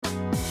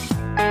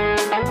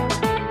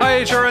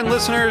HRN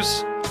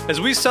listeners.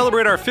 As we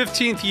celebrate our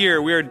 15th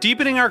year, we are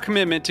deepening our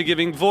commitment to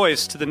giving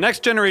voice to the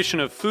next generation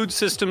of food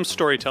systems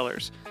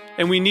storytellers,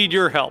 and we need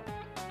your help.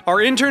 Our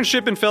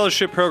internship and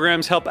fellowship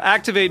programs help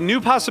activate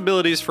new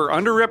possibilities for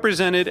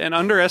underrepresented and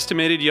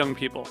underestimated young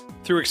people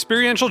through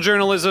experiential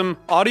journalism,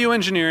 audio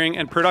engineering,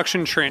 and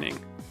production training.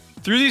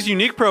 Through these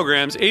unique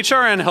programs,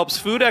 HRN helps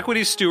food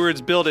equity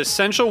stewards build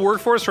essential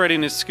workforce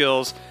readiness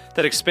skills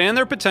that expand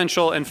their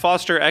potential and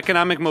foster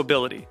economic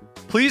mobility.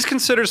 Please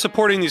consider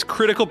supporting these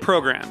critical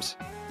programs.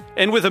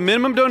 And with a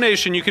minimum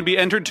donation, you can be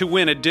entered to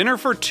win a dinner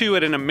for two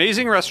at an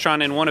amazing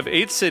restaurant in one of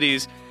 8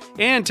 cities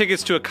and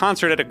tickets to a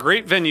concert at a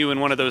great venue in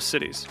one of those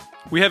cities.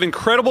 We have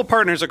incredible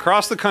partners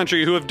across the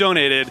country who have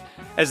donated,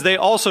 as they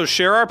also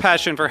share our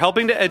passion for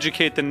helping to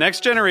educate the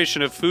next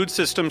generation of food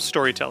systems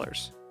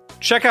storytellers.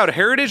 Check out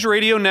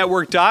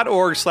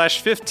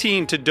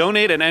heritageradionetwork.org/15 to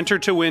donate and enter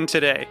to win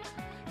today.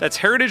 That's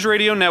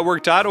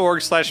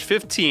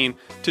heritageradionetwork.org/15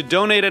 to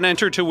donate and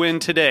enter to win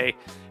today.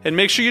 And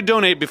make sure you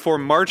donate before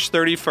March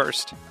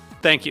 31st.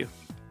 Thank you.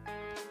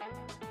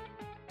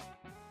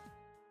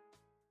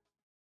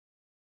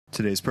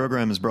 Today's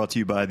program is brought to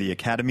you by the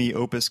Academy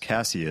Opus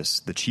Cassius,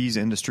 the cheese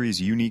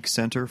industry's unique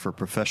center for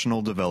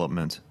professional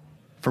development.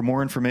 For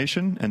more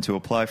information and to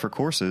apply for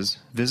courses,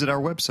 visit our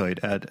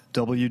website at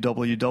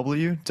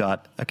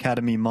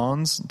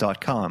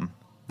www.academymons.com.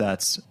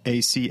 That's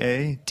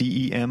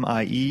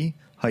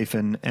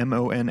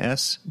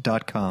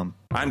ACADEMIE-MONS.com.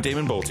 I'm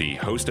Damon Bolte,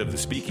 host of The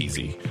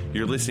Speakeasy.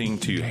 You're listening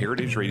to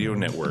Heritage Radio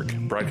Network,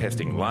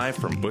 broadcasting live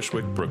from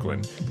Bushwick,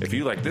 Brooklyn. If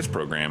you like this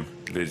program,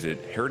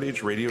 visit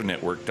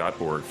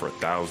heritageradionetwork.org for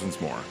thousands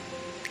more.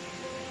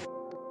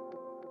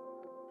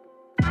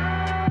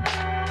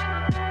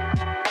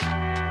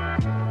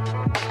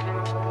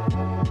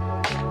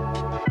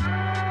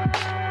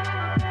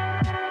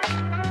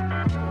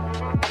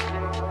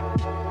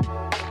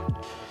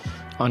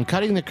 On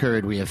Cutting the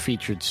Curd, we have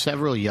featured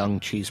several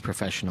young cheese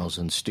professionals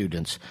and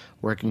students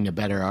working to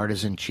better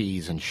artisan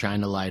cheese and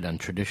shine a light on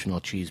traditional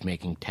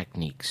cheese-making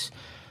techniques.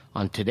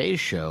 On today's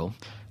show,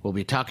 we'll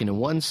be talking to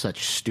one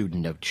such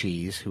student of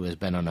cheese who has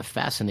been on a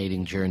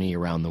fascinating journey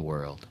around the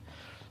world.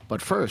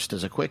 But first,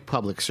 as a quick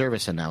public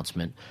service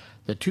announcement,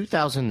 the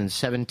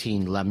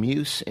 2017 La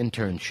Muse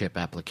internship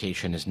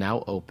application is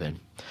now open.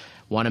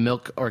 Want to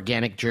milk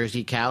organic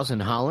Jersey cows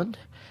in Holland?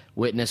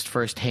 Witnessed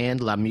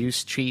firsthand La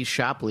Muse Cheese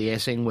Shop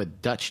liaising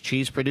with Dutch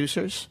cheese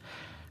producers?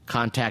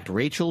 Contact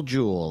Rachel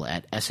Jewell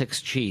at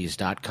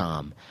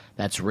EssexCheese.com.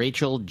 That's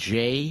Rachel,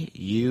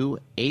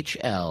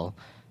 Juhl,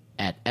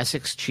 at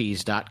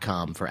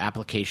EssexCheese.com for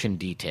application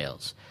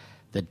details.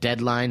 The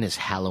deadline is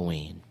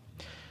Halloween.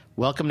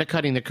 Welcome to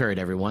Cutting the Curd,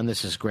 everyone.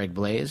 This is Greg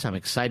Blaze. I'm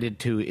excited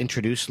to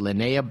introduce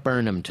Linnea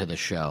Burnham to the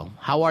show.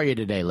 How are you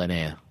today,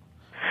 Linnea?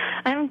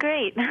 I'm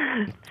great.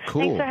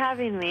 Cool. Thanks for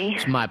having me.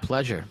 It's my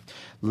pleasure.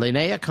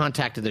 Linnea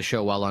contacted the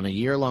show while on a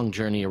year-long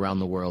journey around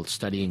the world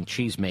studying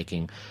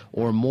cheesemaking,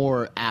 or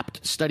more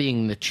apt,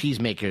 studying the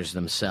cheesemakers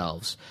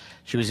themselves.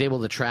 She was able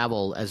to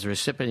travel as the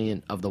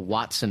recipient of the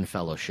Watson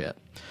Fellowship.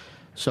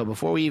 So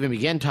before we even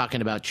begin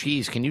talking about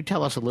cheese, can you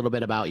tell us a little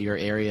bit about your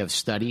area of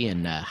study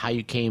and how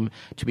you came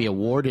to be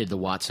awarded the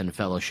Watson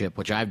Fellowship,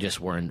 which I've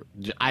just learned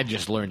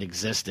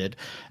existed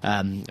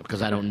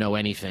because I don't know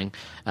anything.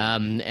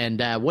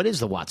 And what is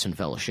the Watson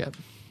Fellowship?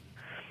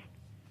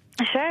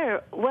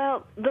 Sure.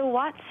 Well, the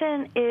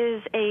Watson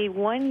is a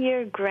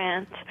 1-year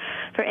grant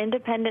for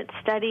independent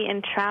study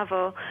and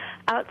travel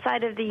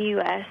outside of the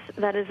U.S.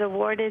 that is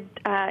awarded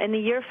in the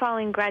year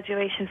following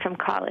graduation from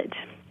college.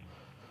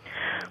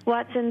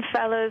 Watson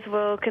Fellows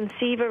will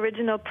conceive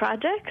original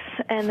projects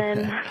and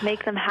then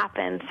make them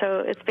happen.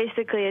 So it's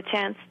basically a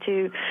chance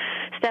to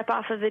step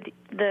off of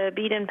the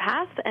beaten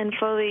path and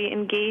fully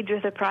engage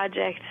with a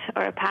project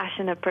or a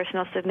passion of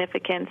personal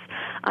significance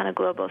on a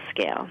global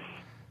scale.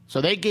 So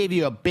they gave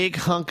you a big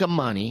hunk of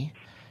money,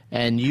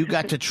 and you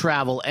got to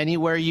travel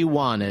anywhere you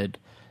wanted,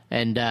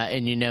 and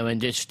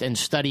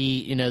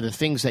study the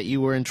things that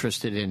you were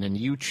interested in, and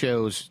you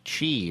chose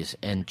cheese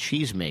and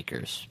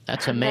cheesemakers.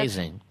 That's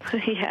amazing.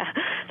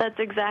 That's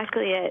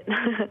exactly it.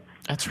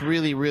 That's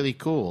really, really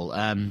cool.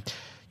 I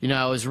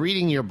was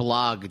reading your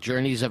blog,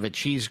 Journeys of a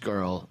Cheese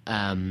Girl,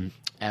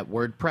 at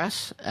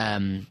WordPress.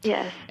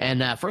 Yes.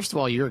 And first of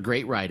all, you're a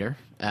great writer.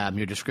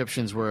 Your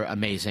descriptions were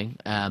amazing.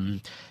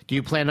 Do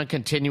you plan on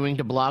continuing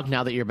to blog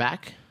now that you're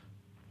back?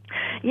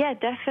 Yeah,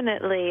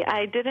 definitely.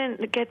 I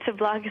didn't get to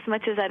blog as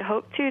much as I'd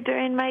hoped to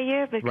during my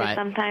year because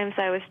sometimes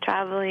I was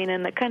traveling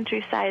in the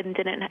countryside and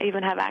didn't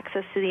even have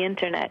access to the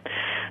internet.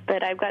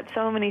 But I've got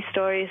so many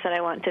stories that I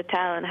want to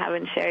tell and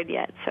haven't shared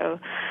yet, so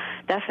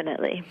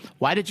definitely.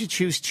 Why did you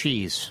choose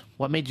cheese?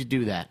 What made you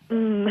do that?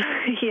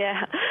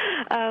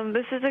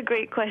 This is a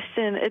great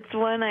question. It's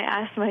one I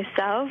asked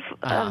myself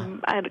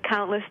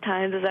countless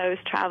times as I was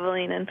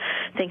traveling and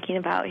thinking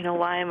about,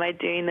 why am I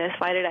doing this?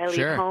 Why did I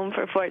leave home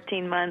for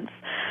 14 months?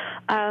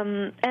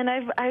 And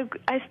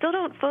I still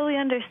don't fully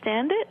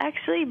understand it,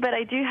 actually, but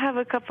I do have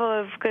a couple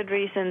of good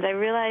reasons. I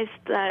realized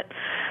that,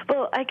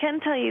 I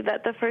can tell you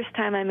that the first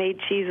time I made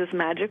cheese was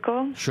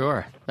magical.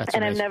 Sure. That's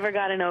and amazing. I've never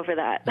gotten over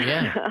that.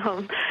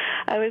 Yeah.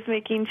 I was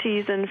making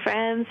cheese in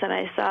France, and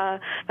I saw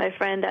my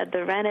friend add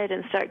the rennet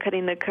and start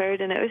cutting the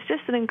curd, and it was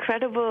just an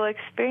incredible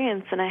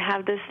experience, and I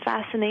have this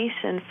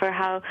fascination for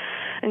how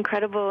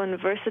incredible and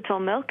versatile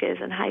milk is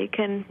and how you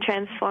can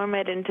transform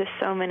it into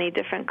so many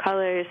different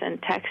colors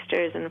and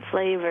textures and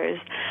flavors.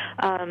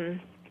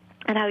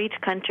 And how each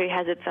country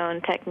has its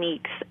own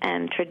techniques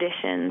and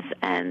traditions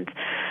and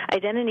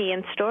identity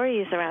and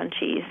stories around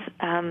cheese.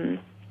 I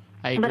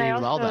agree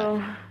with all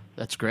that.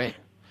 That's great.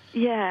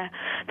 Yeah,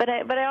 but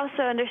I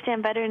also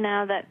understand better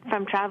now that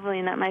from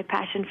traveling that my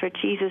passion for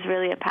cheese is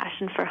really a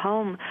passion for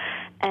home.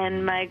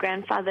 And my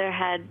grandfather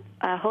had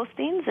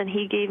Holsteins, and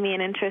he gave me an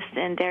interest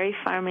in dairy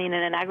farming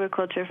and in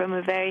agriculture from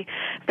a very,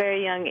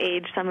 very young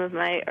age. Some of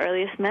my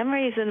earliest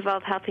memories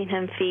involve helping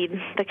him feed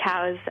the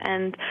cows,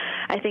 and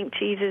I think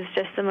cheese is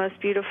just the most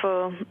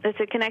beautiful.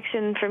 It's a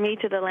connection for me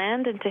to the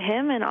land and to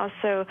him, and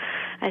also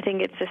I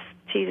think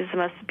cheese is the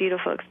most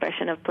beautiful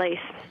expression of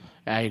place.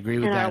 I agree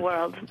with in that. Our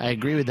world. I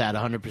agree with that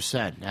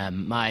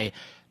 100%.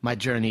 My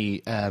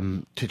journey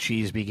to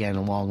cheese began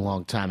a long,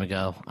 long time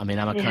ago. I mean,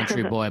 I'm a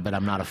country boy, but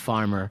I'm not a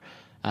farmer.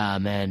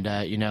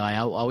 I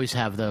always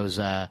have those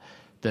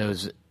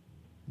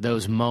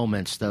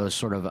moments, those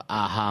sort of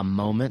aha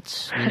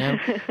moments,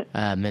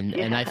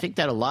 and I think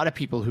that a lot of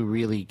people who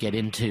really get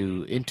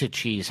into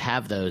cheese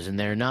have those, and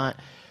they're not.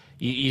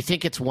 You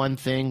think it's one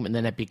thing, and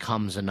then it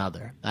becomes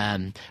another.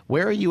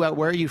 Where are you at?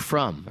 Where are you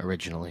from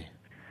originally?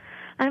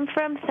 I'm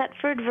from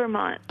Thetford,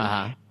 Vermont.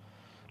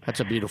 That's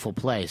a beautiful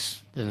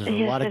place. There's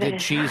a lot of good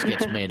cheese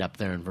gets made up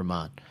there in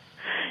Vermont.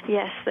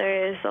 Yes,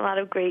 there is a lot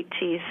of great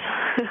cheese.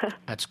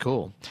 That's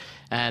cool.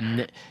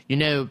 You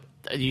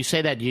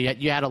say that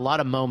you had a lot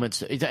of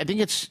moments. I think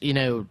it's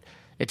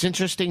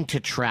interesting to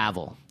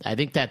travel. I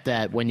think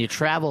that when you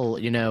travel,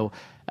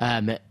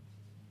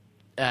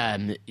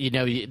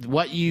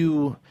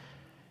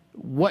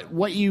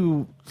 what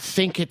you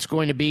think it's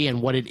going to be and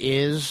what it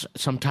is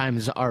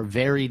sometimes are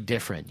very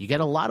different. You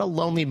get a lot of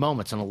lonely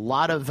moments and a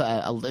lot of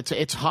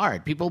it's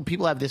hard. People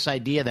have this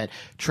idea that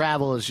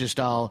travel is just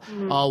all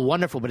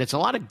wonderful, but it's a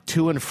lot of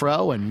to and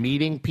fro and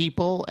meeting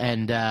people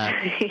and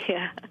and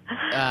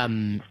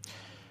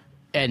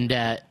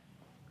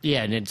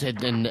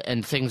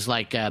things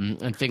like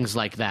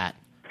that.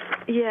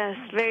 Yes,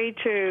 very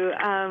true.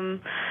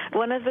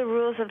 One of the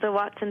rules of the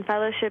Watson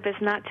Fellowship is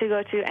not to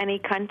go to any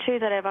country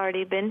that I've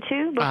already been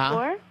to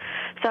before.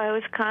 So I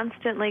was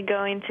constantly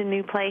going to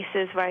new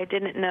places where I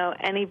didn't know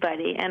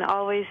anybody, and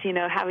always,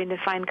 having to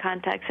find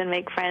contacts and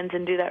make friends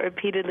and do that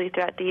repeatedly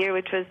throughout the year,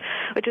 which was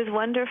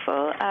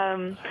wonderful,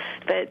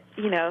 but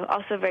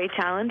also very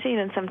challenging.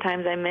 And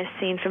sometimes I miss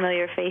seeing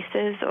familiar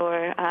faces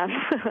or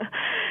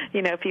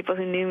people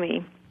who knew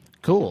me.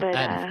 Cool.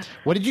 But,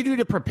 what did you do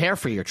to prepare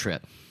for your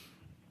trip?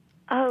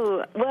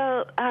 Oh,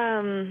 well,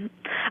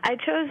 I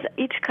chose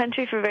each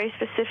country for very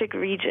specific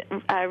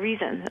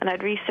reasons, and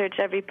I'd research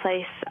every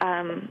place.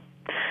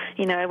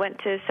 I went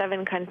to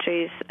 7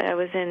 countries. I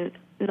was in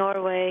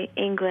Norway,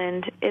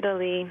 England,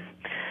 Italy,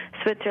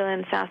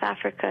 Switzerland, South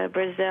Africa,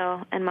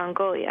 Brazil, and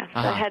Mongolia.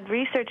 So I had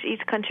researched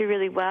each country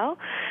really well,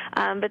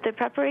 but the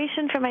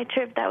preparation for my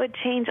trip, that would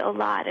change a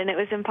lot, and it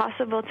was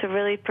impossible to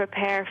really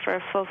prepare for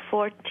a full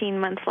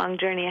 14-month-long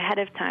journey ahead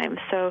of time.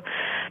 So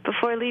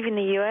before leaving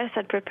the U.S.,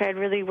 I'd prepared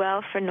really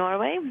well for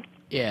Norway.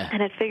 Yeah.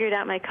 And I'd figured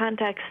out my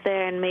contacts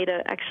there and made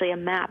actually a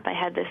map. I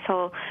had this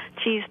whole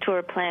cheese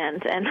tour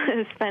planned and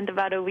spent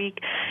about a week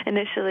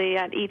initially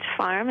at each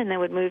farm, and then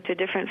would move to a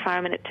different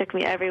farm, and it took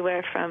me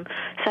everywhere from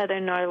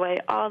southern Norway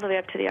all the way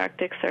up to the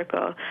Arctic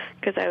Circle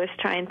because I was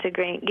trying to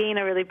gain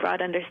a really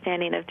broad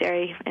understanding of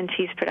dairy and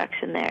cheese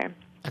production there.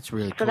 That's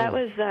really cool. So that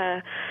was,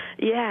 it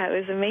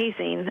was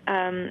amazing.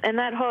 And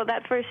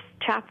that first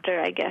chapter,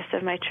 I guess,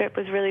 of my trip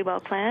was really well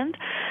planned.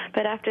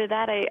 But after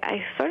that,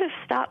 I sort of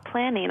stopped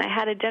planning. I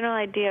had a general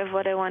idea of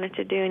what I wanted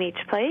to do in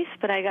each place,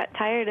 but I got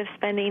tired of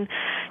spending,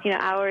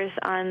 hours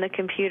on the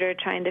computer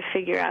trying to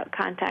figure out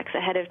contacts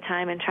ahead of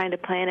time and trying to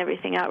plan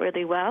everything out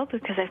really well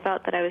because I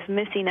felt that I was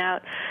missing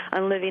out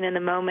on living in the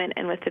moment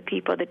and with the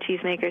people, the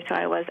cheesemakers who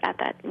I was at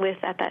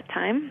that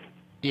time.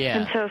 Yeah.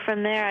 And so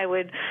from there, I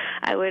would,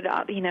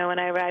 when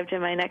I arrived in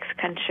my next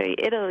country,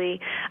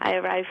 Italy, I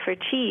arrived for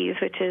cheese,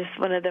 which is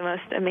one of the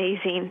most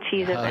amazing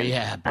cheese events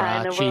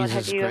in the world.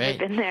 Have you ever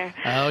been there?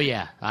 Oh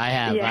yeah, I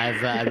have. Yeah.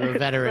 I'm a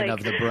veteran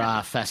of the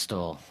Bra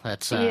Festival.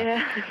 That's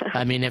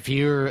I mean, if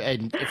you're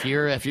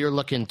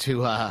looking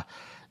to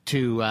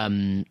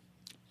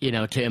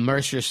to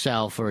immerse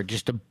yourself or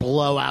just to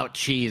blow out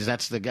cheese,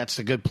 that's the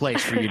good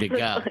place for you to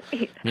go.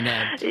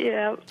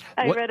 Yeah,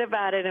 I read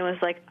about it and was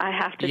like, I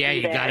have to. Yeah, be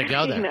you got to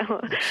go there.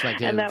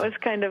 And that was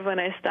kind of when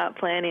I stopped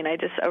planning. I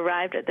just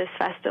arrived at this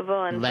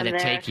festival and let from it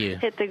there take you.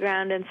 Hit the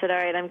ground and said, all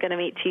right, I'm going to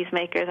meet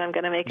cheesemakers. I'm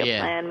going to make a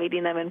plan,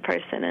 meeting them in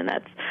person, and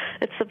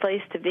it's the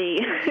place to be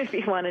if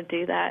you want to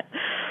do that.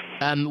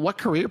 What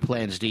career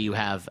plans do you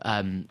have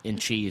in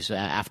cheese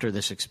after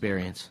this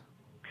experience?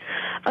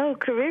 Oh,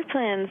 career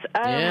plans.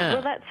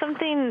 Well, that's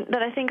something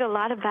that I think a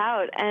lot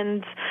about,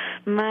 and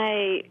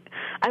I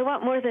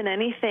want more than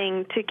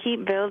anything to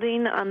keep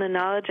building on the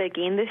knowledge I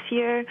gained this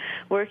year,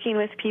 working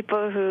with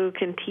people who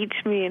can teach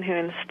me and who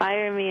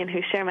inspire me and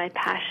who share my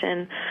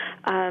passion.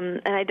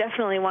 And I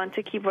definitely want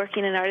to keep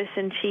working in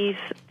artisan cheese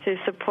to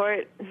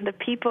support the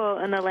people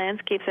and the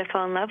landscapes I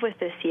fell in love with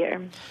this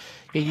year.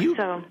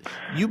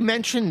 You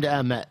mentioned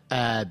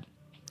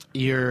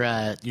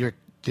your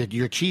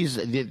cheese,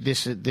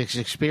 this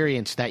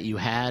experience that you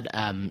had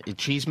in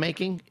cheese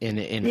making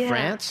in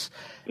France.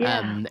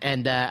 Yeah.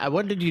 And I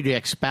wanted you to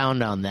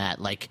expound on that.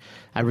 Like,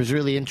 I was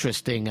really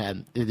interesting.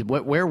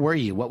 Where were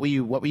you? What were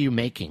you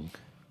making?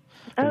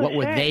 What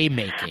were they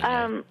making?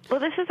 Well,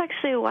 this was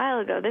actually a while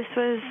ago. This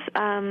was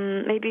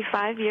maybe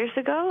 5 years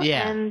ago.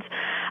 Yeah. And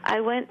I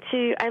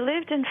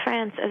lived in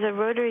France as a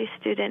Rotary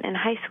student in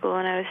high school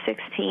when I was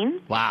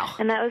 16. Wow.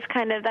 And that was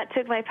that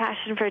took my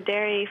passion for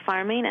dairy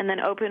farming and then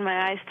opened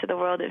my eyes to the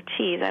world of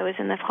cheese. I was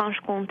in the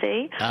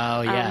Franche-Comté.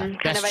 Oh, yeah.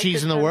 Best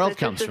cheese in the world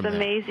comes from there.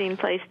 This is an amazing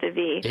place to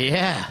be.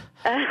 Yeah.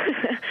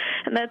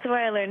 And that's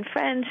where I learned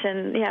French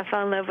and,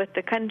 fell in love with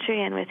the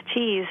country and with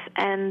cheese.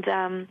 And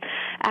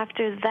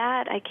after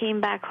that, I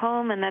came back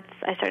home, and I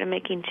started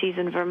making cheese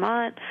in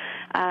Vermont,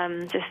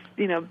 always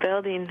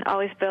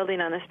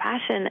building on this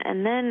passion.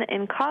 And then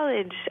in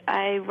college,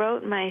 I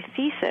wrote my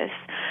thesis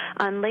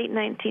on late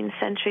 19th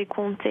century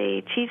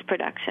Comté cheese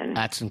production.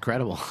 That's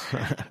incredible.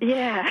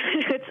 Yeah,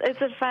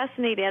 it's a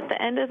fascinating. At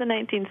the end of the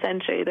 19th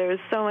century, there was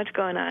so much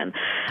going on.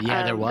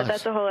 Yeah, there was. But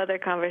that's a whole other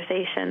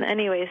conversation.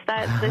 Anyways,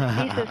 the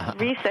thesis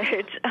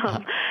research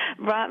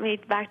brought me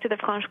back to the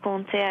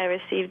Franche-Comté. I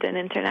received an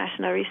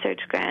international research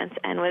grant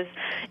and was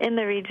in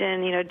the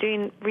region,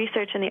 doing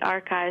research in the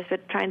archives,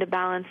 but trying to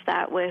balance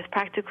that with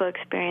practical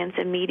experience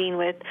and meeting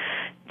with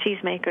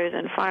cheesemakers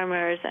and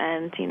farmers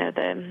and, the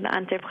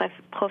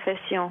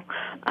interprofession.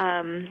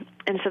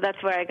 And so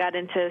that's where I got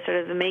into sort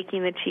of the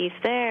making the cheese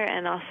there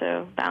and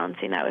also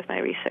balancing that with my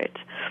research.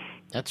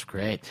 That's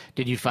great.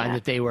 Did you find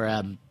that they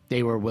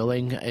were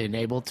willing and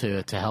able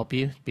to help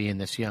you, being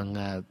this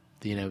young,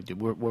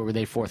 were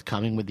they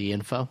forthcoming with the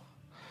info?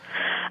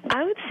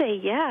 I would say,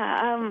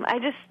 yeah. I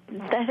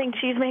think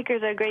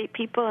cheesemakers are great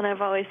people, and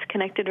I've always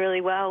connected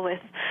really well with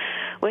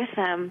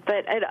them.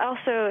 But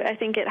I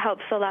think it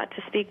helps a lot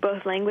to speak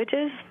both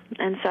languages,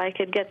 and so I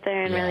could get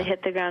there and really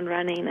hit the ground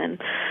running.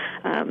 And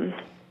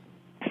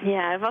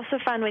I've also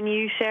found when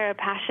you share a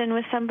passion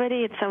with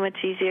somebody, it's so much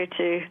easier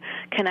to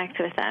connect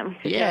with them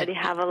because you already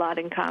have a lot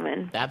in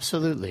common.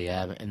 Absolutely,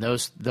 and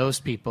those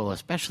people,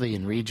 especially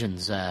in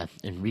regions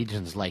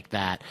like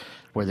that,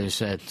 where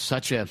there's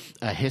such a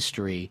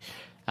history.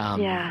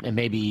 And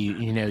maybe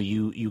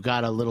you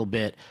got a little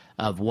bit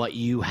of what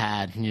you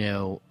had.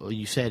 You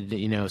said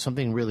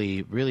something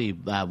really really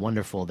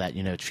wonderful that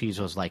cheese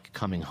was like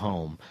coming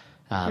home,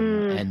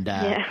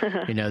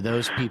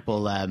 those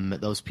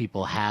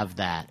people have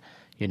that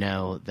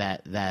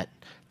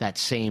that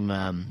same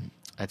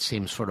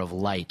sort of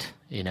light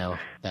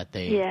that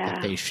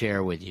they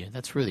share with you.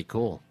 That's really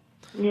cool.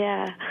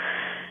 Yeah,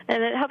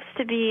 and it helps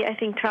to be, I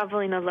think,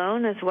 traveling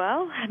alone as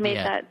well.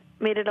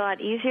 Made it a lot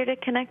easier to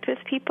connect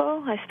with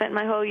people. I spent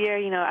my whole year,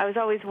 I was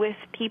always with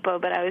people,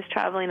 but I was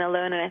traveling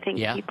alone, and I think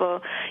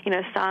people,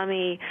 saw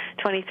me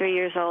 23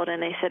 years old, and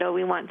they said, "Oh,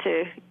 we want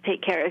to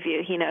take care of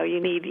you.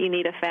 You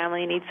need a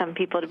family. You need some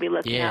people to be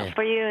looking out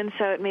for you." And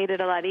so it made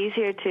it a lot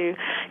easier to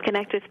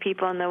connect with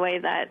people in the way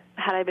that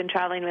had I been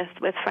traveling with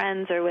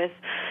friends or with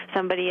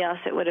somebody else,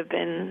 it would have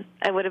been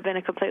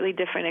a completely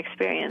different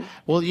experience.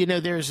 Well,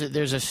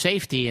 there's a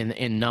safety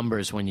in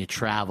numbers when you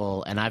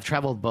travel, and I've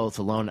traveled both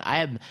alone.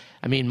 I've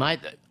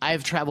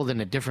traveled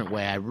in a different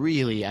way. I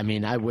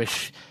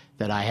wish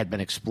that I had been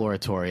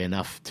exploratory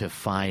enough to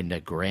find a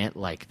grant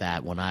like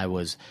that when I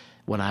was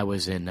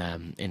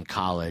in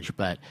college.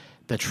 But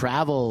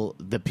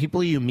the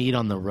people you meet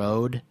on the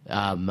road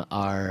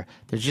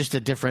there's just a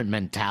different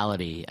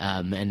mentality,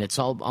 and it's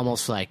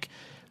almost like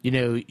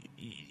you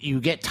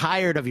get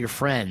tired of your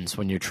friends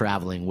when you're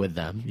traveling with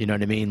them. You know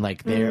what I mean?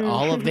 Like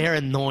all of their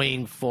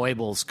annoying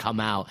foibles come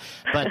out.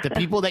 But the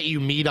people that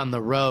you meet on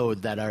the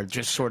road that are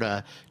just sort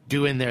of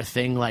doing their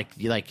thing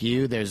like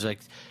you, there's like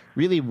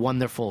really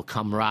wonderful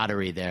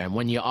camaraderie there. And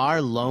when you are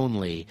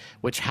lonely,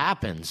 which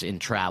happens in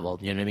travel,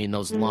 you know what I mean?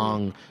 Those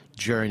long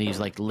journeys,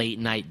 like late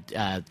night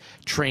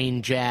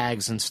train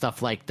jags and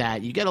stuff like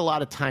that, you get a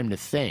lot of time to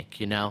think,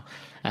 and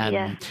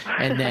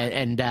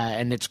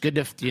it's good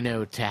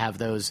to have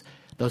those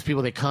those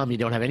people that come, you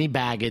don't have any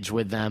baggage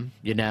with them.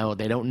 You know,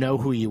 they don't know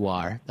who you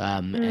are,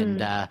 and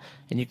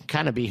you can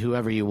kind of be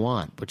whoever you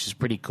want, which is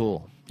pretty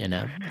cool. You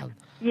know.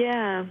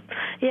 Yeah,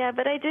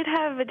 but I did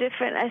have a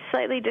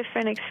slightly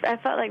different. I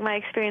felt like my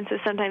experience was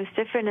sometimes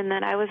different in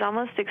that I was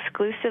almost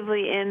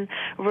exclusively in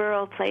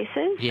rural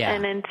places,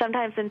 and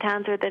sometimes in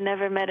towns where they'd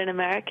never met an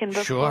American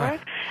before. Sure.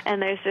 And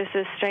there's just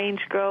this strange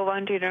girl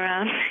wandering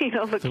around,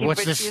 looking for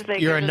cheesemakers.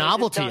 You're a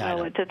novelty item. Don't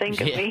know what to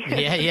think of me.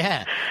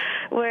 Yeah.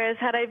 Whereas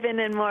had I been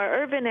in more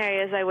urban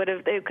areas,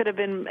 it could have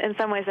been, in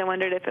some ways I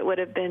wondered if it would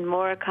have been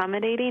more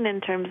accommodating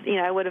in terms,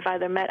 I would have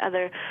either met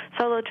other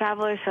solo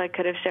travelers who I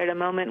could have shared a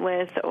moment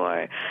with,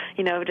 or,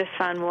 just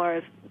found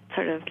more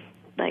sort of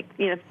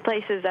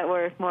places that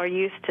were more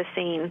used to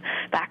seeing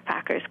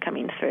backpackers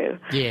coming through.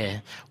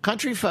 Yeah.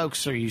 Country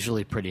folks are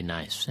usually pretty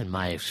nice in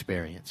my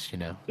experience,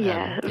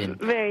 Yeah,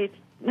 very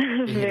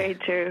very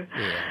true.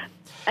 Yeah.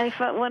 I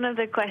thought one of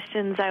the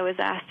questions I was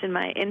asked in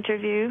my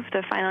interview,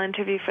 the final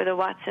interview for the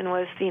Watson,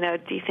 was, do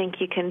you think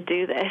you can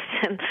do this?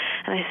 And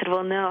I said,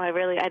 well, no, I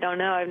don't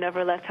know. I've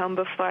never left home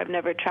before. I've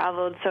never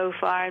traveled so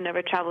far. I've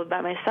never traveled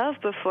by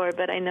myself before,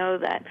 but I know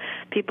that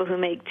people who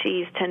make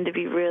cheese tend to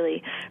be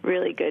really,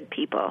 really good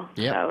people.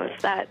 Yep. So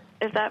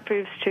if that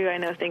proves true, I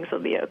know things will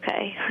be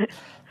okay.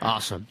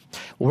 Awesome.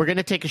 Well, we're going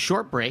to take a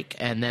short break,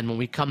 and then when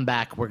we come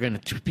back, we're going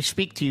to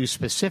speak to you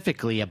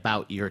specifically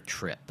about your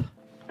trip.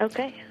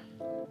 Okay.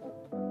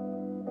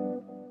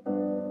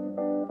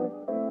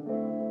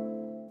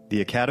 The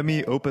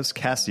Academy Opus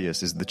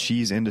Cassius is the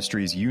cheese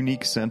industry's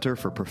unique center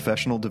for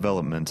professional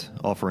development,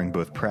 offering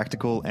both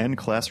practical and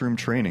classroom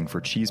training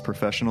for cheese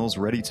professionals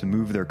ready to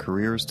move their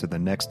careers to the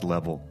next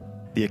level.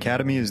 The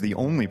Academy is the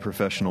only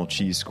professional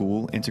cheese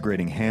school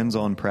integrating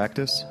hands-on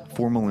practice,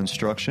 formal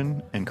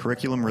instruction, and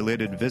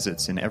curriculum-related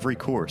visits in every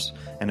course,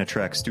 and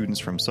attracts students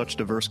from such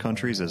diverse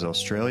countries as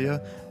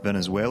Australia,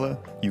 Venezuela,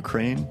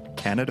 Ukraine,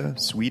 Canada,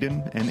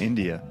 Sweden, and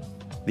India.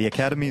 The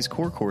Academy's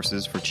core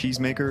courses for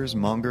cheesemakers,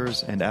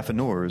 mongers, and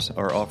affineurs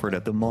are offered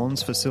at the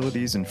Mons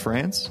facilities in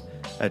France,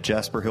 at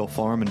Jasper Hill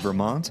Farm in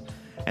Vermont,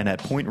 and at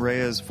Point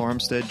Reyes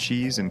Farmstead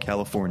Cheese in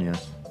California.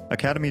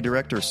 Academy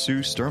Director Sue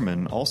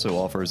Sturman also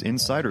offers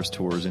insiders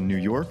tours in New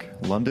York,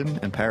 London,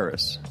 and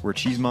Paris, where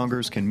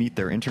cheesemongers can meet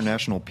their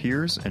international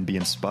peers and be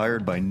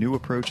inspired by new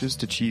approaches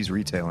to cheese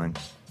retailing.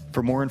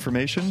 For more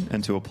information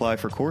and to apply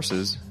for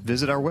courses,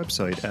 visit our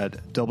website at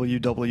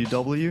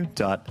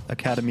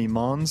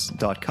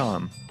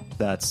www.academymons.com.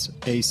 That's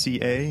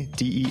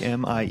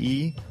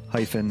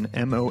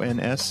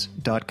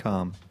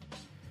ACADEMIE-MONS.com.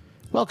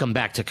 Welcome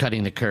back to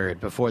Cutting the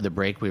Curd. Before the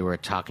break, we were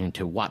talking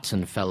to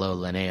Watson Fellow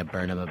Linnea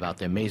Burnham about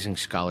the amazing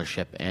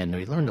scholarship, and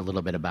we learned a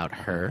little bit about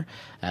her,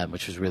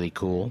 which was really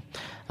cool.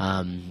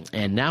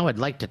 And now I'd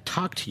like to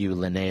talk to you,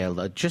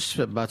 Linnea, just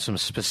about some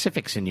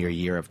specifics in your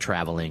year of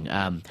traveling.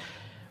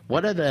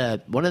 One of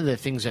the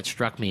things that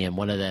struck me, and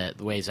one of the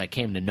ways I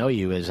came to know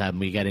you, is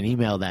we got an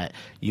email that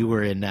you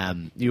were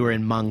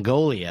in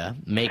Mongolia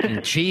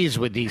making cheese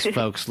with these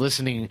folks,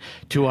 listening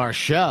to our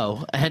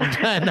show,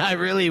 and I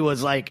really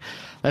was like,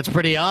 that's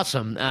pretty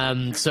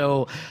awesome.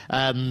 So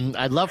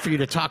I'd love for you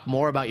to talk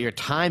more about your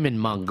time in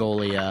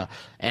Mongolia,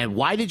 and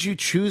why did you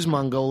choose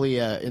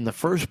Mongolia in the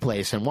first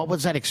place, and what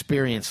was that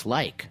experience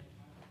like?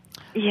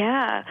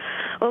 Yeah,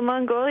 well,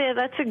 Mongolia,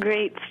 that's a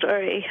great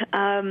story.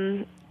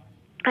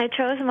 I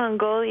chose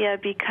Mongolia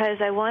because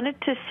I wanted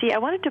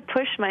to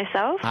push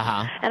myself,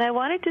 and I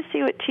wanted to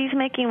see what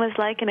cheesemaking was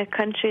like in a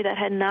country that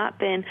had not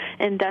been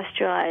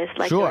industrialized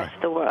like the rest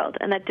of the world,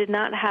 and that did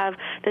not have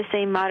the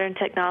same modern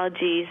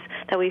technologies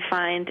that we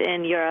find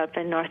in Europe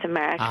and North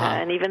America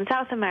and even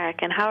South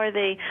America. And how are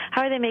they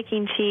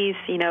making cheese,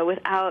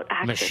 without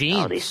access to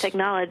all these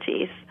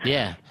technologies?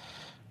 Yeah,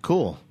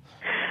 cool.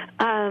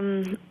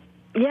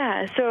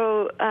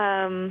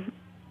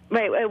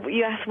 Right,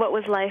 you asked what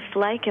was life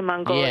like in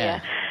Mongolia. Yeah.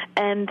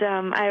 And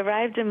I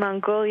arrived in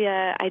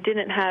Mongolia. I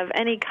didn't have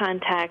any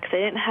contacts. I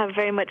didn't have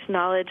very much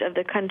knowledge of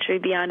the country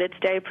beyond its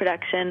dairy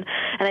production,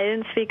 and I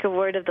didn't speak a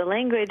word of the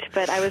language,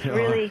 but I was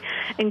really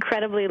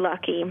incredibly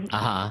lucky.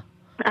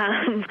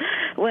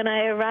 When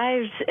I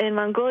arrived in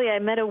Mongolia, I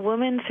met a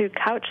woman through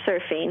couch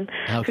surfing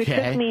who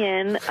took me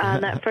in on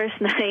that first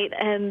night,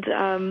 and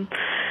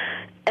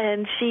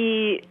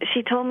she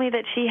told me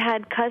that she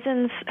had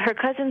her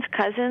cousin's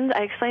cousins.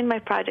 I explained my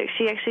project.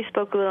 She actually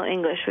spoke a little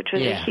English, which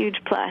was a huge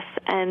plus.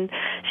 And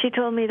she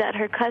told me that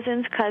her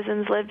cousin's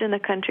cousins lived in the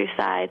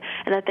countryside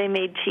and that they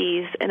made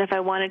cheese. And if I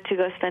wanted to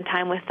go spend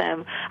time with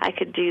them, I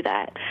could do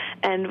that.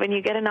 And when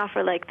you get an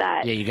offer like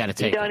that, you got to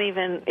take you don't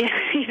even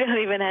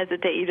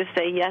hesitate. You just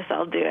say, yes,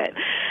 I'll do it.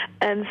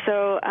 And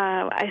so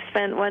I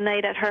spent one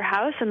night at her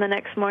house, and the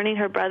next morning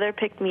her brother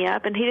picked me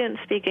up, and he didn't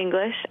speak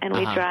English, and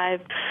we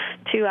drive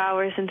 2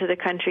 hours into the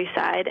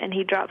countryside, and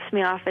he drops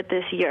me off at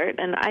this yurt,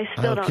 and I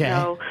still don't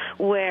know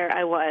where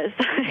I was.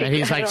 And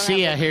he's like,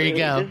 see ya, here you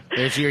go.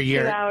 There's your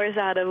yurt. 2 hours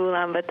out of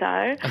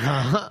Ulaanbaatar.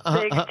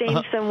 They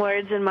exchange some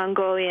words in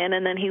Mongolian,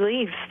 and then he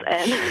leaves.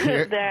 And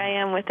there I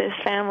am with his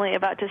family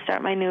about to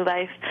start my new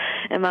life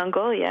in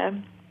Mongolia.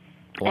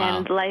 Wow.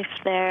 And life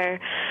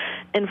there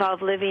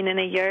involved living in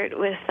a yurt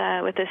with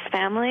his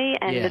family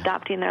and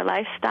adopting their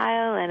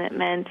lifestyle, and it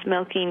meant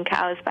milking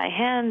cows by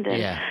hand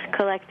and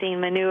collecting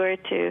manure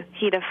to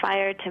heat a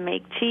fire to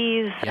make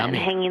cheese and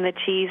hanging the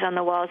cheese on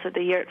the walls of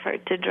the yurt for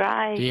it to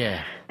dry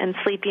and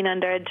sleeping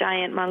under a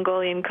giant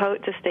Mongolian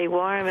coat to stay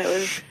warm. It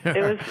was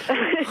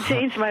it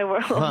changed my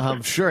world. Well,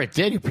 I'm sure it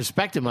did. Your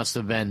perspective must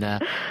have been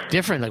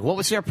different. Like, what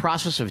was their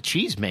process of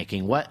cheese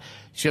making?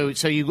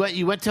 So you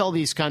went to all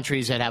these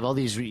countries that have all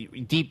these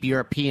deep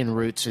European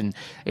roots in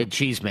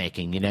cheese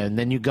making, and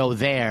then you go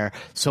there.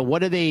 So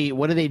what do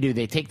they do?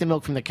 They take the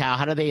milk from the cow.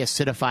 How do they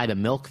acidify the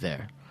milk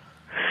there?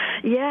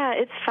 Yeah,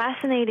 it's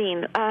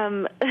fascinating.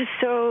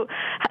 So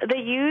they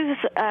use,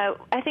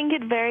 I think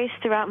it varies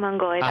throughout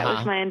Mongolia. That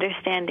was my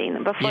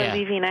understanding. Before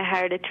leaving, I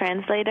hired a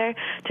translator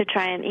to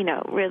try and,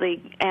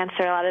 really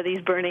answer a lot of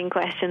these burning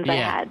questions I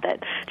had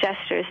that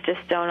gestures just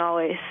don't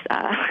always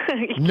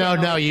you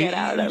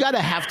got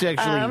to have to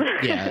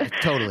actually,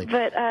 totally.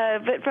 But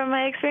from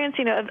my experience,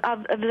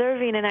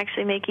 observing and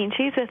actually making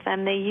cheese with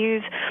them, they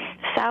use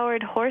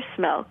soured horse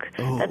milk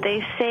that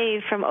they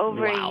save from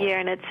over a year,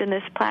 and it's in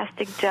this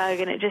plastic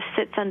jug, and it just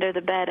sits under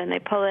the bed, and they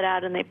pull it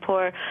out and they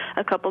pour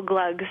a couple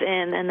glugs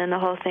in, and then the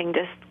whole thing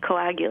just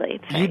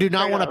coagulates. You do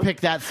not want to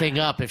pick that thing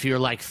up if you're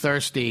like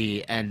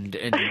thirsty and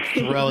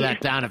throw that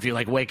down if you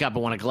like wake up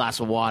and want a glass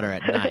of water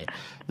at night.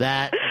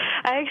 That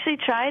I actually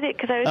tried it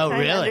because I was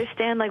trying to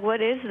understand like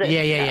what is this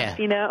stuff,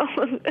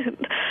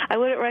 I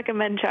wouldn't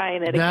recommend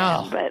trying it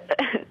again, but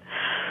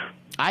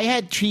I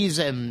had cheese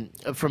I'm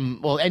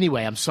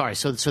sorry.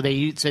 So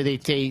they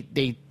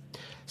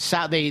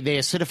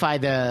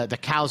acidify the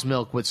cow's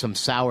milk with some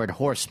soured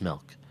horse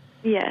milk.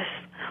 Yes.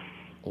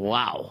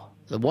 Wow.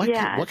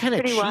 What kind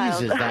of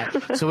cheese is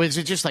that? So is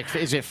it just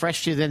is it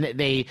fresh cheese? Then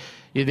they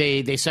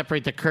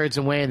separate the curds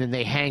away, and then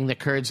they hang the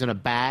curds in a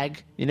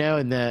bag,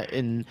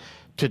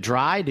 to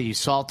dry. Do you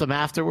salt them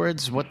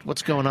afterwards?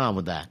 What's going on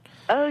with that?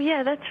 Oh,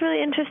 yeah, that's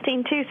really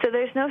interesting, too. So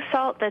there's no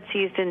salt that's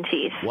used in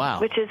cheese,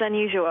 which is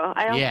unusual.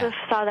 I also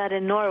saw that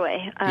in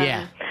Norway.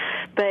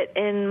 But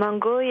in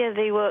Mongolia,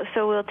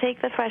 we'll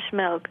take the fresh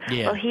milk,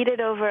 we'll heat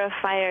it over a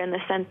fire in the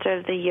center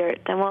of the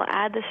yurt, then we'll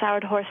add the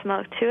soured horse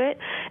milk to it,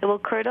 it will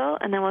curdle,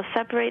 and then we'll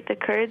separate the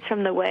curds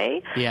from the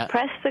whey,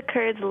 press the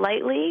curds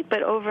lightly,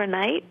 but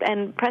overnight,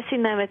 and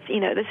pressing them,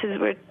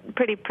 we're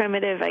pretty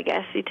primitive, I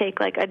guess. You take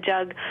like a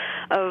jug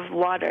of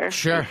water,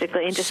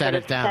 basically, and just set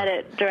it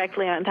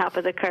directly on top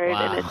of the curd,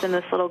 and it's in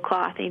this little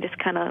cloth, and you just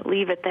kind of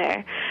leave it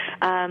there.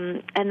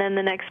 And then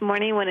the next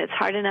morning, when it's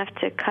hard enough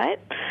to cut,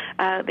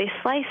 they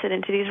slice it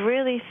into these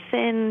really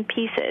thin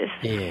pieces.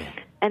 Yeah.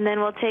 And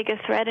then we'll take a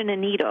thread and a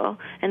needle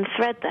and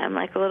thread them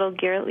like a little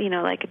gear,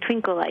 like a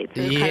twinkle light.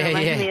 So it kind of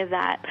reminds me of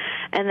that.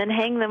 And then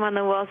hang them on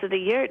the walls of the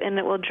yurt, and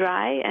it will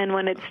dry. And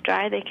when it's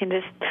dry, they can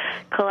just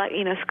collect,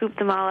 scoop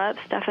them all up,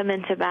 stuff them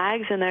into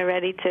bags, and they're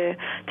ready to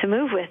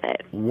move with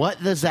it.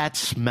 What does that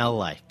smell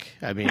like?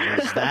 I mean,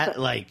 is that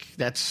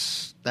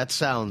that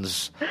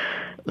sounds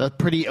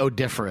pretty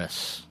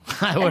odoriferous,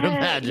 I would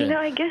imagine.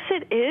 I guess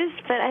it is,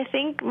 but I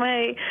think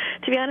to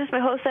be honest, my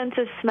whole sense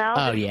of smell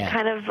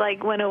kind of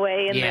like went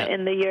away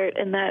in the yurt,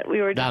 and that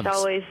we were just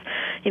always,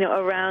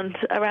 around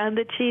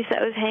the cheese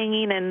that was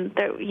hanging, and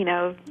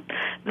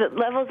the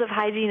levels of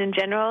hygiene in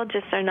general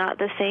just are not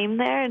the same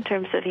there in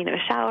terms of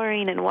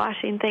showering and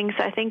washing things.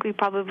 So I think we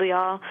probably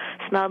all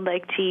smelled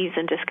like cheese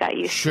and just got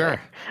used to it.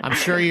 I'm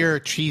sure your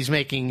cheese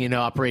making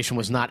operation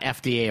was not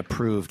FDA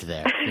approved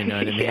there. You know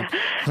what I mean?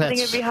 I think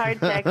it'd be hard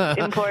to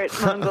import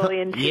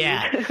Mongolian cheese.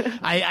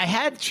 I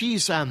had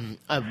cheese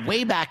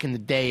way back in the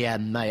day.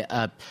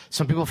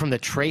 Some people from the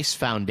Trace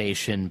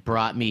Foundation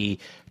brought me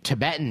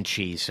Tibetan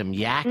cheese, some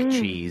yak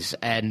cheese,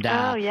 and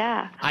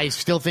I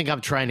still think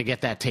I'm trying to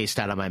get that taste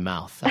out of my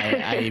mouth.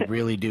 I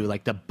really do.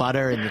 Like the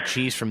butter and the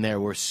cheese from there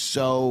were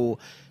so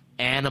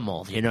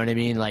animal, you know what I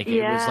mean? Like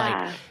it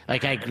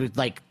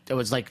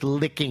was like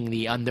licking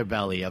the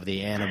underbelly of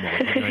the animal.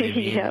 You know what I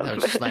mean? I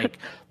was just like,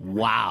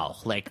 wow,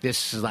 like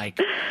this is like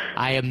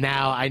I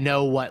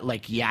know what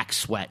like yak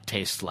sweat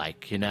tastes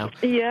like,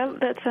 Yeah,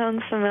 that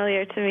sounds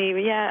familiar to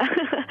me. Yeah.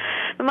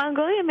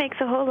 Mongolia makes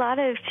a whole lot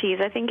of cheese.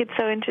 I think it's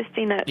so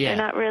interesting that they're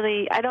not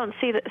really, I don't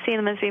see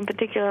them as being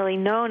particularly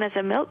known as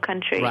a milk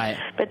country,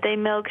 but they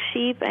milk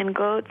sheep and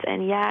goats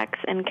and yaks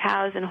and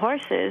cows and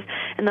horses,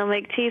 and they'll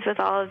make cheese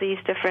with all of these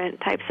different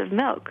types of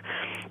milk.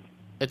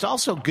 It's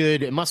also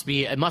good, it must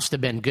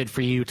have been good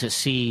for you to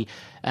see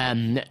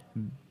the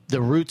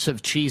roots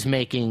of cheese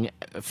making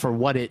for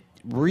what it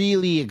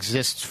really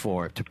exists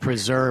for, to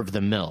preserve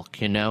the milk,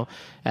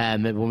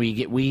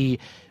 when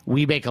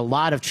we make a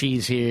lot of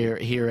cheese here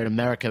in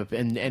America,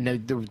 and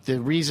the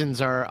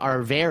reasons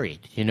are varied,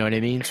 you know what I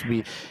mean?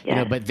 So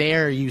but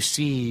there you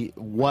see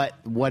what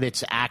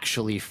it's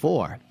actually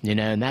for,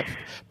 and that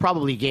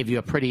probably gave you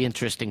a pretty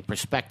interesting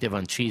perspective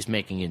on cheese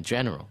making in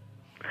general.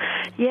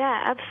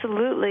 Yeah,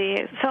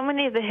 absolutely. So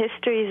many of the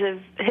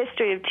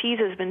history of cheese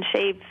has been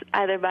shaped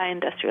either by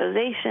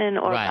industrialization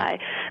or by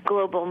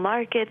global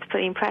markets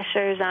putting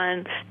pressures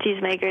on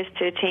cheesemakers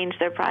to change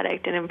their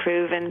product and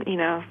improve, and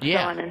so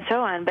on and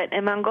so on. But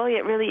in Mongolia,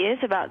 it really is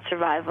about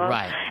survival,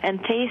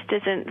 and taste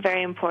isn't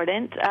very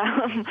important.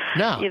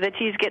 No, the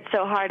cheese gets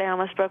so hard I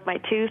almost broke my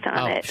tooth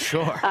on it.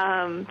 Sure.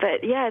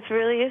 But yeah, it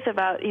really is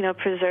about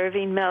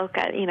preserving milk,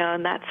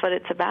 and that's what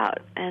it's about.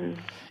 And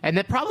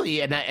that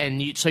probably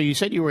so you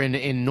said you were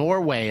in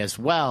Norway as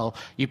well.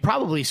 You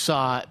probably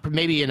saw,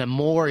 maybe in a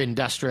more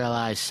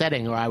industrialized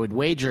setting, or I would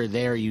wager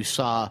there you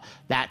saw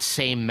that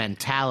same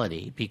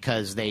mentality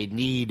because they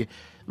need,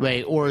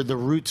 or the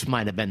roots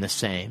might have been the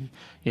same.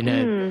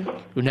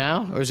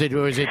 No? Or is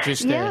it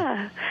just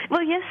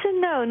Well, yes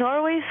and no.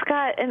 Norway's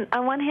got, and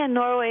on one hand,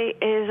 Norway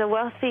is a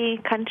wealthy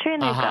country,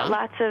 and they've got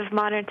lots of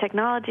modern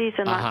technologies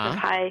and lots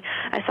of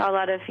I saw a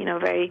lot of,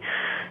 very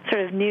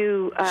sort of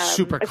new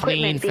super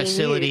clean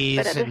facilities.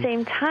 But at the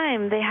same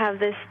time, they have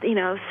this,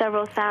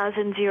 several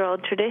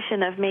thousand-year-old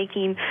tradition of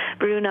making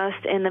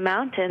brunost in the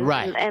mountains.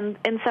 Right. And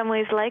in some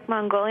ways, like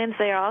Mongolians,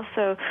 they are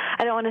also,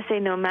 I don't want to say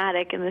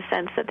nomadic in the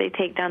sense that they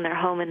take down their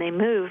home and they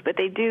move, but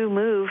they do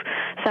move.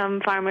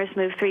 Some farmers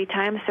move 3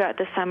 times throughout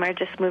the summer,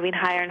 just moving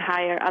higher and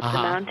higher up the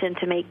mountain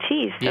to make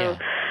cheese. So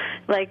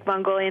like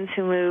Mongolians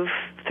who move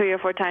 3 or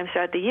 4 times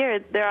throughout the year,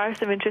 there are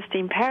some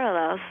interesting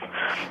parallels.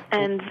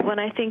 And when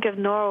I think of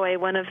Norway,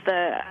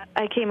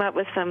 I came up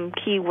with some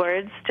key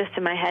words just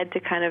in my head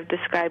to kind of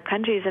describe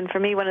countries, and for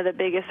me, one of the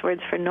biggest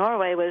words for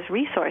Norway was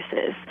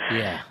resources,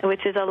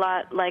 which is a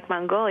lot like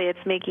Mongolia. It's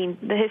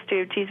the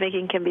history of cheese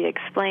making can be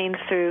explained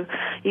through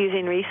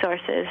using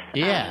resources.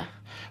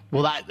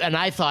 Well,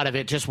 I thought of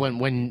it just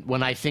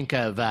when I think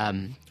of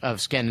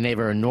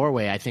Scandinavia or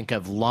Norway, I think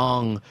of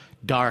long,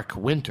 dark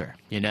winter.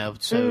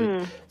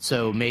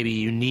 So maybe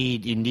you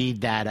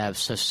need that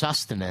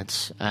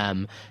sustenance,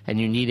 and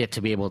you need it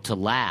to be able to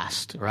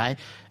last, right?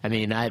 I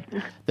mean,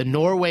 the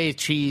Norway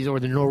cheese or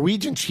the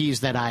Norwegian cheese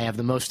that I have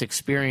the most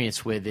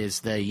experience with is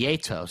the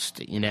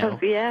Gjetost,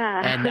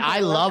 and I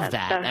love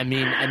that. Stuff. I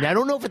mean, and I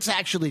don't know if it's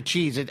actually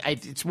cheese.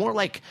 It's more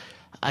like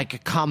a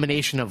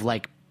combination of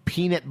like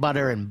peanut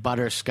butter and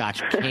butterscotch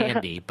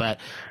candy, but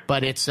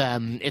it's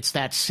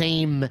that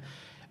same,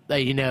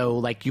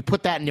 like you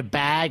put that in a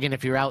bag, and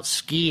if you're out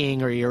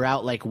skiing or you're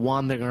out like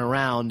wandering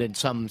around in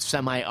some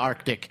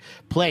semi-Arctic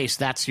place,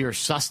 that's your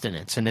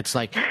sustenance, and it's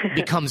like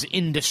becomes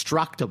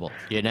indestructible,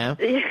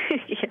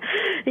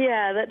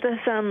 Yeah, that does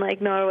sound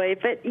like Norway.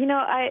 But, in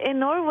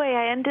Norway,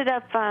 I ended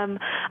up on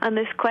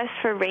this quest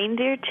for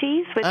reindeer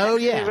cheese, which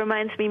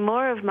reminds me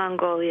more of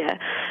Mongolia.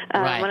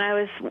 When I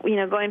was,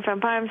 going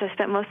from farms, I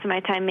spent most of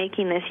my time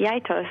making this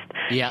Gjetost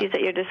cheese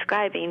that you're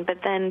describing. But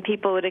then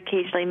people would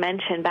occasionally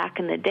mention back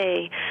in the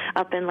day,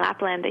 up in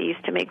Lapland, they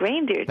used to make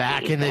reindeer cheese.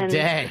 Back in the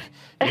day.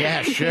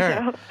 Yeah,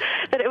 sure.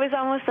 But it was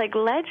almost like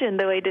legend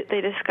the way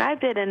they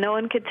described it, and no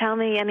one could tell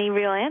me any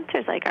real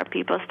answers. Like, are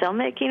people still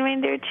making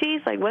reindeer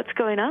cheese? Like, what's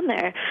going on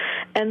there?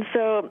 And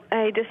so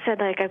I just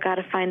said, I've got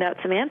to find out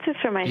some answers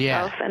for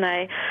myself. And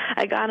I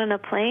got on a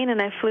plane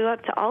and I flew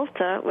up to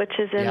Alta, which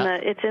is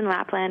it's in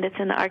Lapland. It's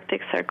in the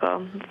Arctic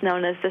Circle. It's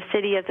known as the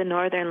City of the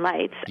Northern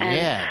Lights.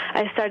 And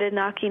I started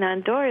knocking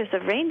on doors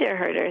of reindeer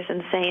herders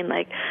and saying,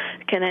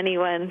 can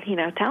anyone,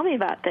 tell me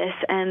about this?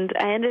 And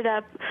I ended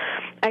up,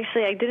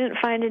 actually, I didn't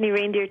find any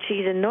reindeer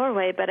cheese in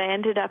Norway, but I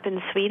ended up in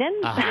Sweden.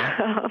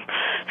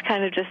 It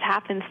kind of just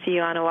happens to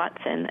you, Anna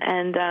Watson.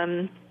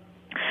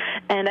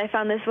 And I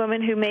found this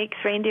woman who makes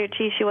reindeer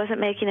cheese. She wasn't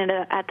making it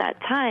at that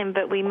time,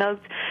 but we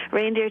milked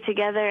reindeer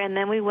together, and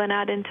then we went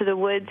out into the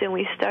woods and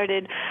we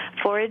started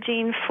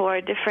foraging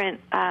for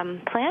different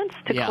plants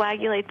to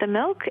coagulate the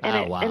milk.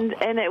 And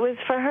and it was,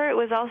 for her, it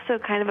was also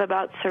kind of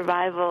about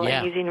survival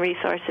and using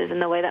resources in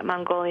the way that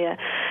Mongolia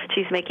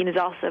cheese making is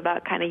also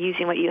about kind of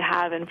using what you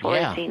have and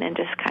foraging and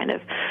just kind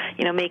of,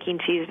 making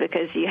cheese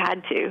because you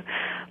had to.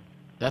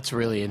 That's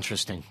really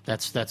interesting.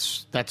 That's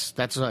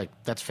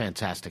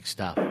fantastic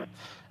stuff.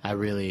 I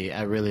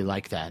really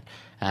like that.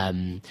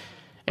 I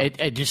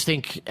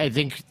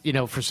think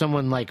for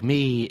someone like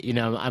me,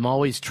 I'm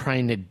always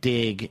trying to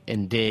dig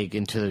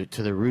into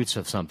the roots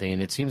of something,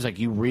 and it seems like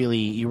you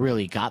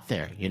really got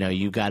there.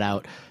 You got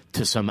out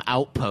to some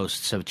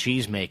outposts of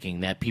cheese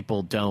making that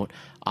people don't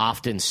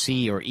often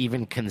see or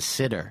even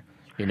consider.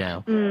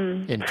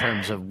 In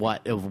terms of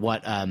what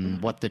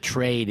the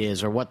trade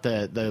is or what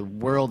the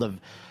world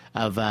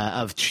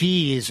of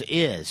cheese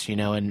is,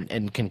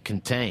 and can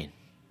contain.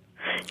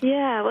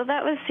 Yeah, well,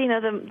 that was,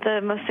 the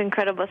most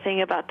incredible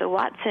thing about the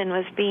Watson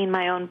was being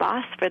my own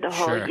boss for the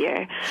whole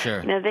year.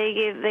 Sure.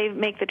 They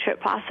make the trip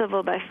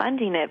possible by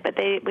funding it, but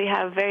we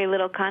have very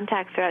little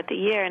contact throughout the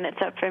year, and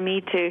it's up for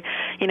me to,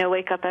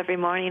 wake up every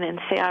morning and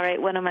say, all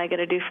right, what am I going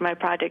to do for my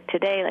project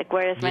today? Like,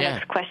 where does my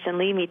next question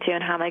lead me to,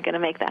 and how am I going to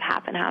make that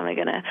happen? How am I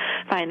going to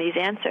find these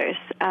answers?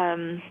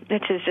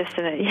 Which is just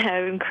an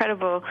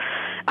incredible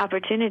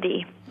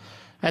opportunity.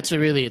 It's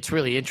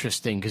really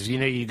interesting because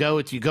you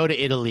go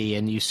to Italy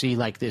and you see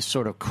like this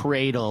sort of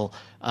cradle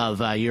of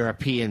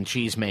European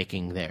cheese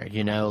making there.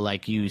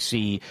 Like you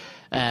see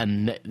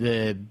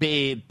the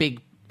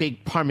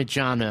big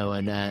Parmigiano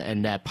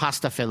and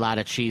pasta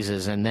filata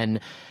cheeses, and then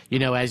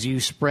as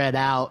you spread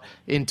out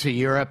into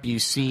Europe, you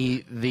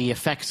see the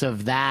effects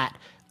of that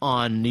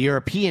on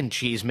European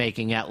cheese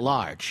making at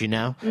large,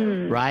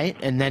 right?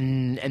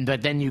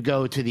 But then you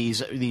go to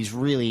these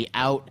really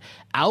out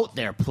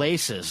there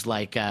places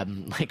like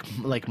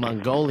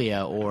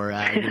Mongolia or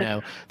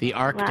the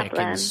Arctic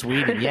in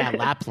Sweden,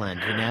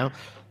 Lapland,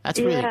 That's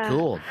really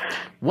cool.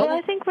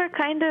 I think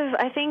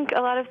I think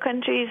a lot of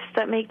countries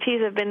that make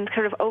cheese have been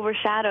sort of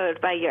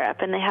overshadowed by Europe,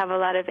 and they have a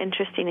lot of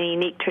interesting and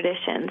unique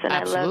traditions. And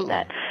Absolutely. I love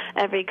that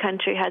every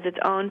country has its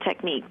own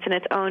techniques and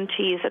its own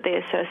cheese that they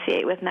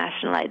associate with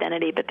national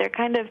identity. But they're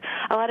kind of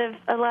a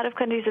lot of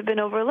countries have been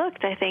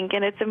overlooked, I think,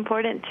 and it's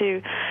important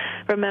to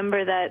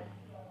remember that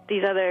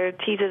these other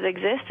cheeses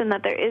exist and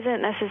that there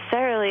isn't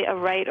necessarily a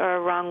right or a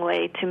wrong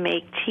way to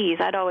make cheese.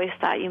 I'd always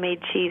thought you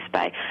made cheese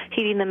by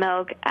heating the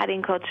milk,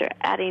 adding culture,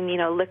 adding,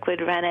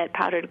 liquid rennet,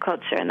 powdered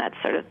culture, and that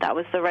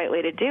was the right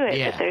way to do it.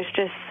 Yeah. But there's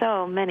just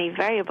so many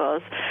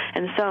variables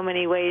and so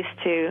many ways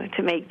to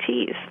make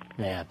cheese.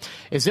 Yeah.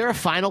 Is there a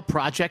final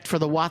project for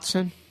the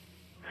Watson?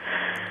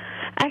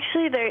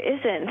 Actually, there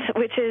isn't,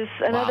 which is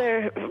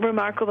another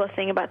remarkable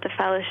thing about the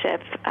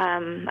fellowship.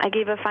 I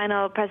gave a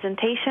final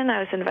presentation. I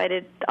was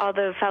invited, all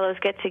the fellows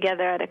get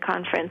together at a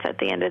conference at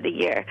the end of the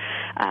year,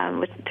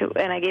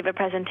 and I gave a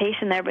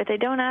presentation there, but they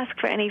don't ask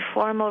for any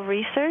formal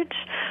research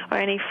or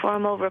any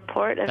formal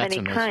report of That's any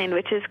amazing. kind,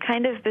 which is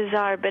kind of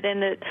bizarre, but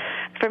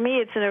for me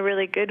it's in a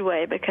really good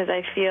way, because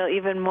I feel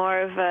even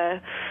more of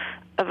a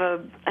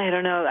I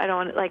don't know, I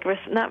don't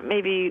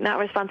not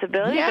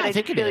responsibility, Yeah, but I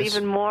think it feel is.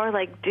 even more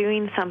like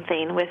doing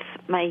something with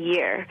my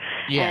year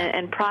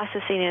and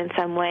processing it in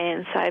some way.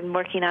 And so I'm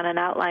working on an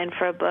outline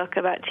for a book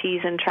about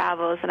cheese and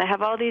travels, and I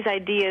have all these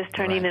ideas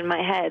turning in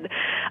my head,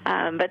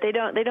 but they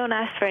don't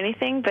ask for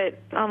anything. But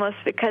almost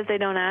because they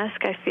don't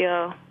ask, I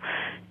feel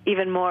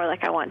even more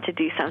like I want to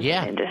do something.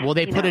 Yeah. And just, Well,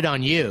 they put it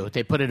on you.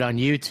 They put it on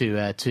you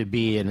to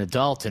be an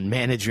adult and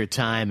manage your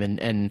time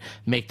and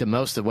make the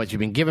most of what you've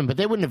been given. But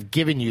they wouldn't have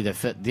given you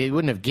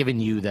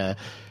the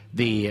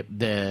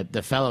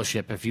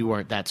fellowship if you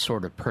weren't that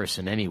sort of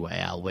person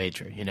anyway. I'll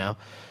wager.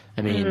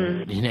 I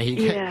mean,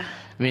 I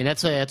mean,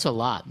 that's a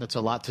lot. That's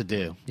a lot to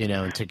do,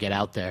 and to get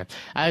out there.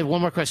 I have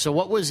one more question. So,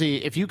 what was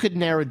if you could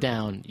narrow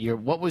down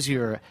what was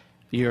your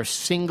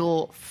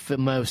single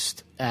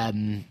most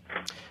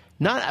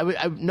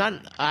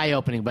not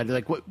eye-opening, but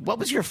like what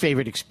was your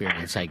favorite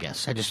experience? I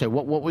guess I just say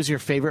what was your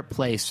favorite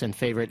place and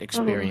favorite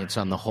experience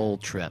on the whole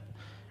trip?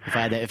 If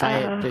I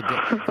had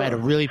to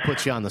really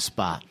put you on the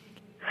spot.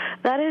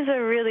 That is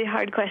a really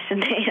hard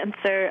question to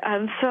answer.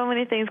 So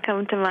many things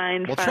come to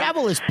mind. Well,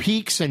 travel is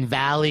peaks and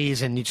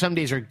valleys, and some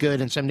days are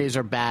good and some days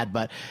are bad.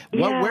 But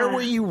where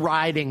were you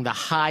riding the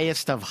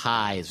highest of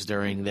highs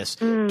during this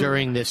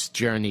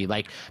journey?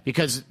 Like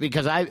because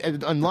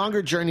on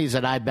longer journeys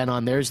that I've been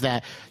on, there's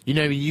that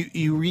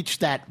you reach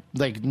that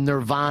like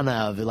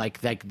nirvana of like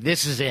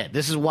this is it.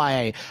 This is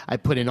why I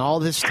put in all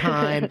this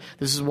time.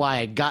 This is why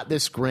I got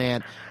this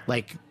grant.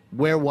 Like,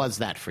 where was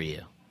that for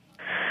you?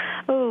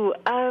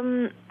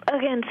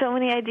 Again, so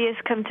many ideas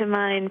come to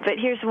mind, but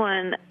here's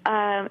one.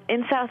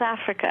 In South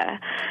Africa,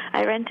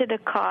 I rented a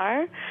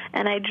car,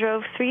 and I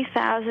drove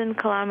 3,000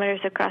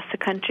 kilometers across the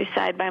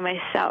countryside by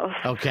myself,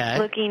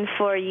 looking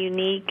for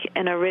unique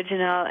and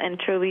original and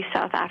truly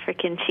South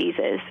African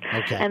cheeses.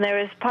 Okay. And there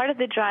was part of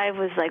the drive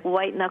was like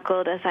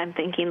white-knuckled, as I'm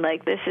thinking,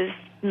 like, this is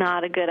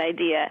not a good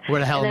idea. Where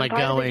the hell am I going?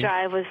 Part of the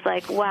drive was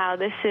like, wow,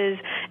 this is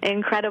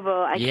incredible.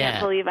 I can't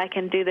believe I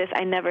can do this.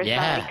 I never thought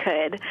I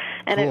could.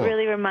 And it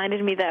really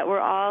reminded me that we're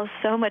all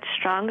so much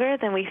stronger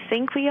than we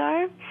think we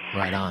are.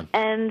 Right on.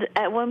 And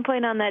at one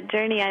point on that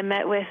journey, I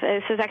met with,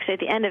 this was actually at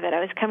the end of it,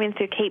 I was coming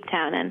through Cape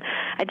Town, and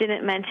I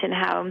didn't mention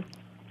how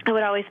I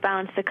would always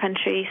balance the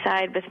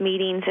countryside with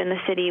meetings in the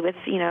city with,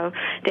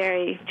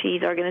 dairy,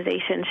 cheese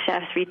organizations,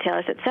 chefs,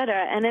 retailers,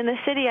 etc. And in the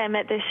city, I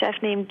met this chef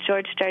named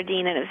George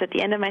Jardine, and it was at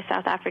the end of my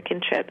South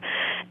African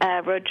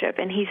road trip.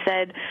 And he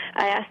said,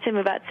 I asked him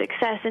about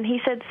success, and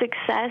he said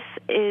success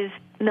is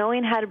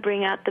knowing how to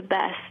bring out the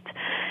best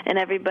in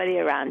everybody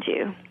around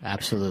you.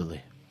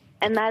 Absolutely.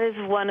 And that is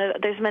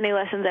there's many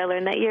lessons I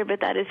learned that year, but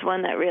that is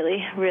one that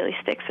really, really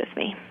sticks with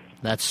me.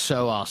 That's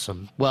so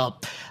awesome.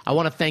 Well, I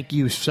want to thank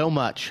you so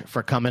much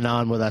for coming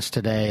on with us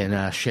today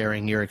and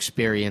sharing your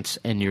experience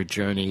and your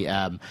journey.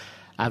 I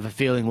have a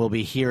feeling we'll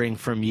be hearing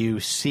from you,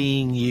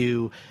 seeing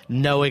you,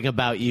 knowing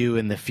about you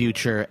in the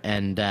future.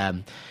 And,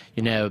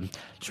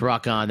 just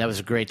rock on. That was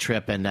a great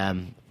trip, and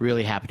I'm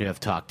really happy to have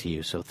talked to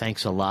you. So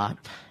thanks a lot.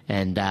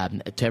 And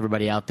to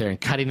everybody out there in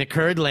Cutting the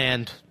Curd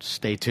land,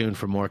 stay tuned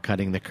for more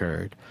Cutting the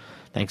Curd.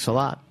 Thanks a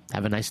lot.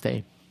 Have a nice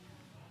day.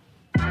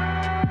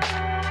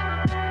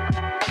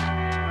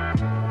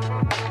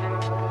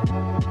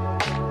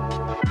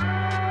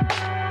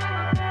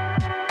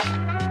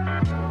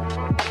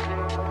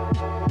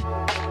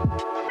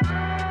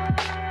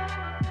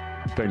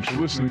 Thanks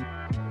for listening.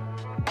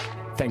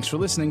 Thanks for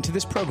listening to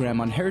this program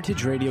on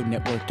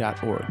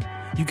heritageradionetwork.org.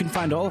 You can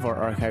find all of our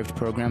archived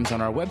programs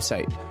on our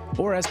website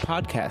or as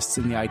podcasts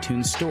in the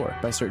iTunes Store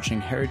by searching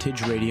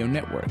Heritage Radio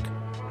Network.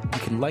 You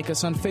can like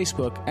us on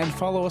Facebook and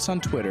follow us on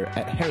Twitter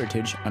at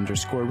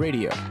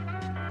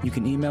heritage_radio. You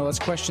can email us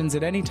questions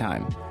at any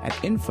time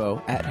at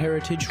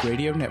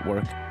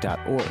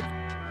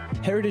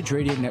info@heritageradionetwork.org. Heritage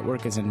Radio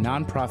Network is a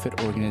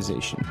nonprofit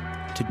organization.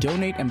 To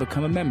donate and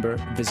become a member,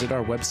 visit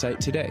our website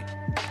today.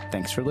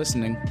 Thanks for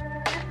listening.